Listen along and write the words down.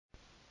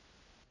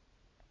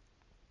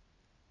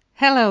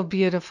Hello,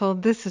 beautiful.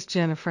 This is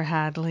Jennifer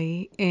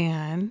Hadley,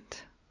 and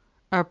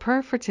our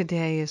prayer for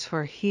today is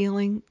for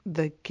healing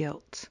the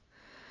guilt.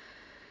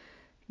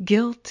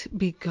 Guilt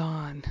be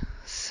gone.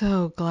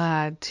 So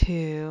glad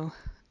to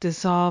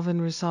dissolve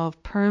and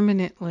resolve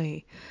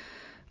permanently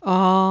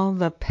all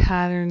the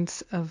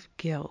patterns of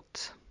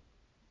guilt,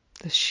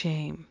 the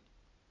shame,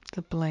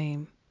 the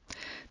blame,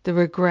 the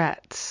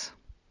regrets.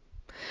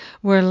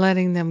 We're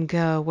letting them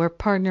go. We're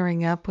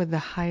partnering up with the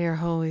higher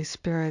Holy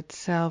Spirit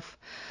self,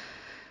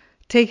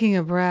 taking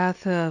a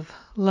breath of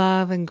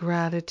love and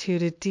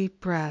gratitude, a deep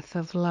breath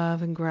of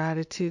love and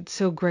gratitude.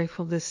 So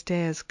grateful this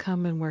day has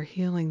come and we're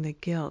healing the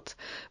guilt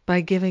by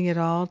giving it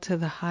all to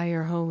the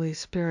higher Holy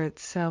Spirit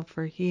self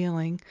for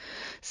healing.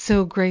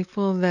 So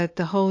grateful that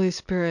the Holy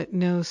Spirit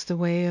knows the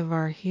way of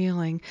our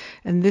healing,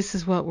 and this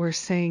is what we're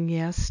saying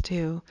yes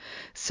to.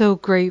 So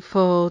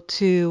grateful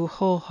to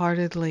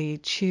wholeheartedly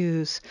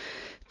choose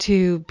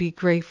to be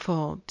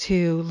grateful,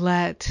 to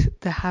let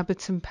the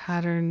habits and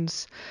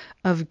patterns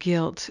of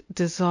guilt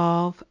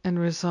dissolve and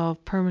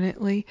resolve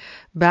permanently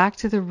back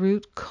to the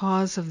root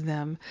cause of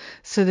them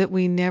so that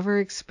we never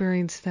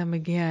experience them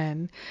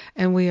again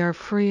and we are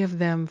free of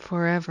them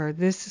forever.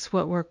 This is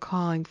what we're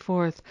calling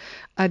forth,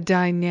 a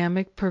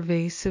dynamic,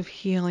 pervasive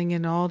healing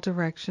in all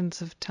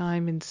directions of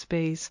time and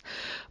space,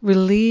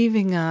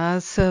 relieving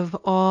us of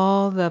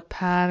all the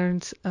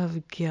patterns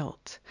of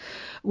guilt.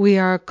 We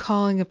are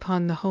calling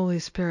upon the Holy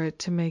Spirit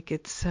to make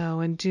it so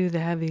and do the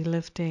heavy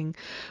lifting.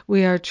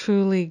 We are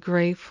truly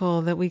grateful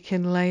that we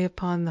can lay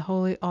upon the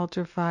holy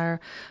altar fire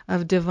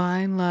of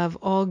divine love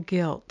all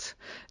guilt,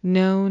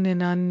 known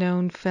and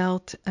unknown,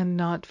 felt and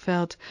not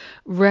felt,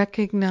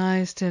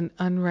 recognized and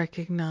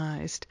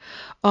unrecognized.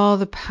 All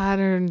the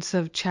patterns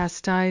of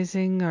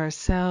chastising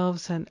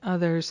ourselves and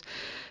others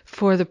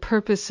for the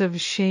purpose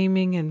of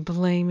shaming and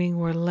blaming,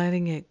 we're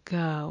letting it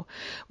go.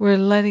 We're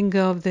letting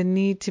go of the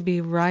need to be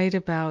right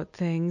about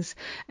things,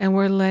 and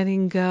we're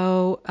letting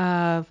go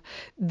of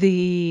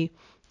the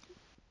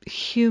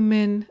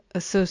human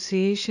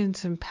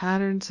associations and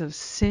patterns of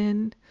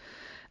sin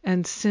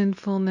and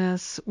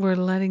sinfulness. We're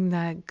letting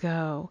that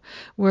go.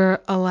 We're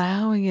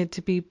allowing it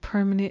to be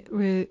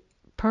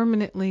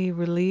permanently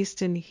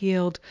released and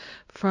healed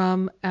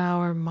from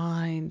our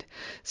mind.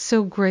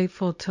 So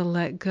grateful to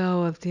let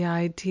go of the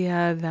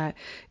idea that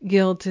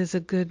guilt is a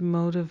good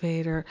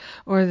motivator,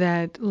 or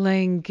that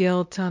laying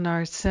guilt on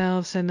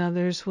ourselves and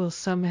others will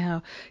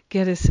somehow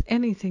get us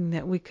anything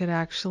that we could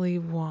actually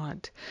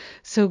want.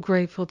 So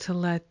grateful to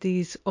let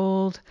these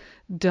old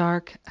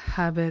dark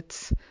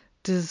habits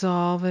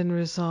dissolve and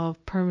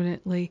resolve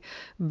permanently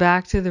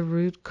back to the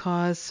root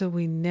cause so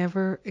we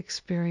never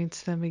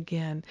experience them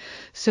again.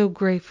 So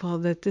grateful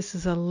that this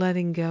is a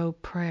letting go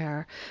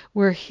prayer.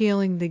 We're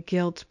healing the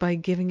guilt by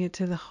giving it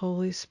to the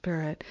Holy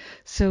Spirit.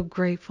 So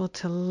grateful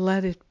to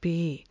let it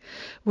be.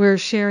 We're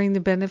sharing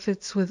the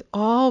benefits with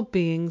all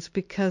beings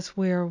because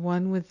we are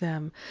one with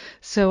them.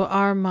 So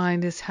our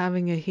mind is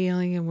having a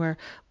healing and we're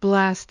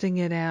blasting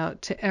it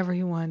out to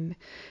everyone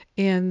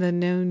in the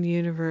known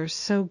universe.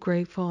 So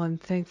grateful and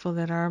thankful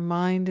that our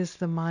mind is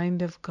the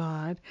mind of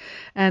God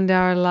and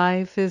our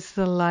life is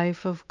the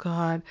life of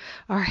God.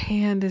 Our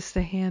hand is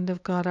the hand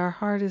of God. Our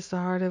heart is the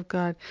heart of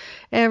God.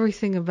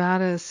 Everything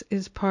about us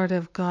is part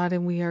of God,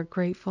 and we are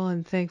grateful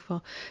and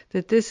thankful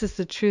that this is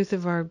the truth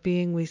of our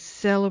being. We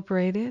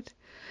celebrate it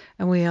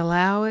and we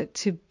allow it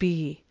to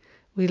be.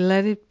 We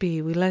let it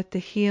be. We let the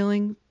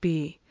healing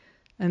be.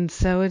 And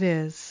so it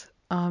is.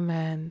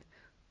 Amen.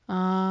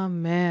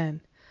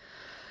 Amen.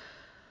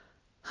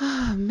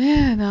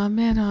 Amen,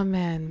 amen,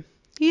 amen.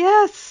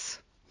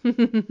 Yes.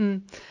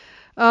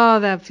 Oh,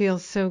 that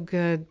feels so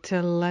good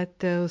to let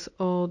those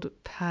old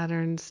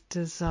patterns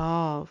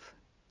dissolve.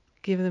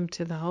 Give them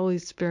to the Holy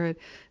Spirit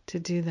to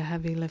do the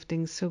heavy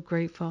lifting. So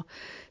grateful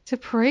to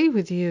pray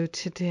with you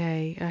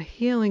today, a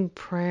healing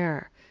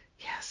prayer.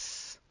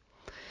 Yes.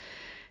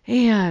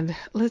 And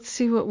let's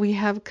see what we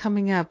have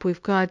coming up.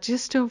 We've got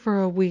just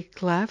over a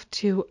week left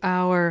to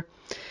our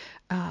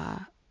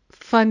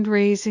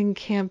fundraising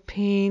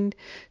campaign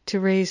to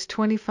raise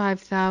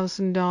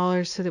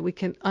 $25,000 so that we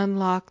can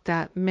unlock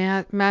that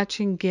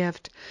matching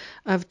gift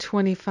of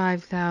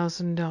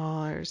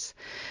 $25,000.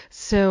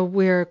 So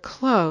we're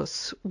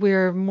close.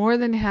 We're more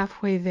than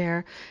halfway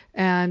there,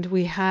 and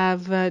we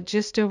have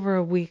just over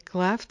a week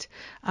left.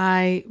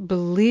 I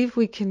believe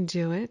we can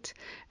do it,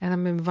 and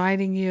I'm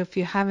inviting you, if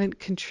you haven't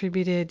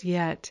contributed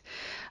yet,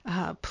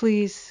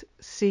 please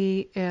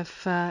see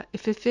if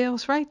it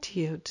feels right to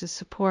you to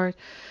support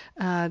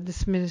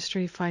this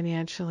ministry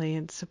financially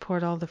and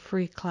support all the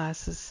free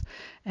classes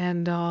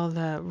and all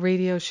the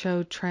radio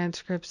show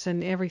transcripts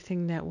and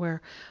everything that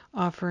we're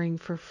offering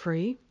for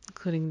free,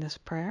 including this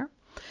prayer.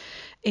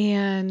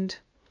 And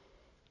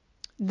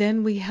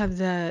then we have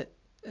the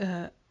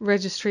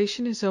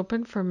Registration is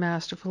open for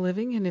Masterful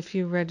Living, and if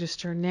you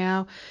register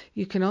now,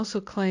 you can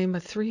also claim a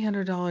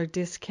 $300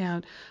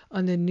 discount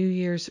on the New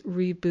Year's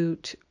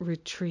Reboot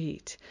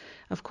Retreat.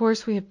 Of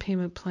course, we have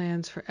payment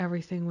plans for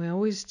everything. We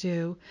always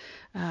do.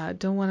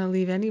 Don't want to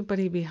leave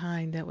anybody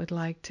behind that would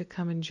like to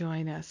come and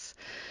join us.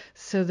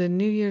 So the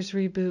New Year's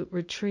Reboot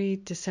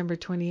Retreat, December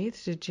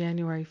 28th to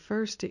January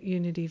 1st at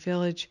Unity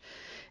Village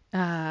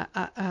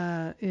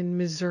in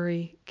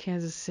Missouri,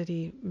 Kansas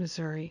City,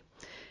 Missouri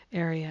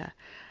area.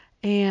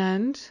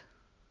 And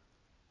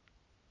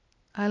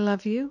I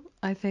love you.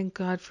 I thank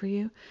God for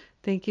you.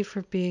 Thank you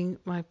for being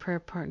my prayer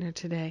partner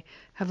today.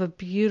 Have a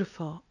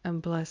beautiful and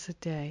blessed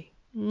day.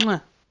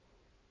 Mwah.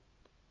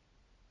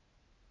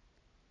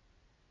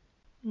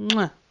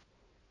 Mwah.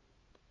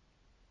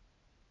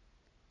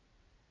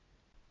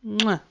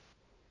 Mwah.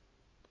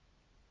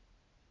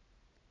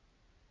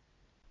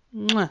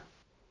 Mwah.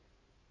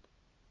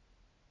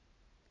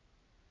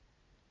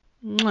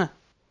 Mwah.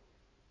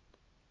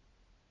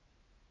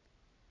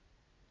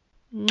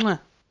 Mwah.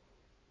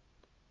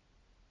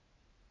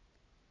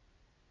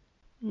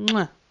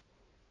 Mwah.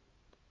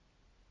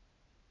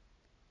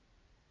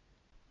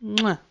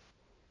 Mwah.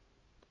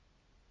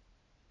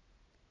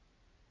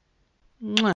 Mwah.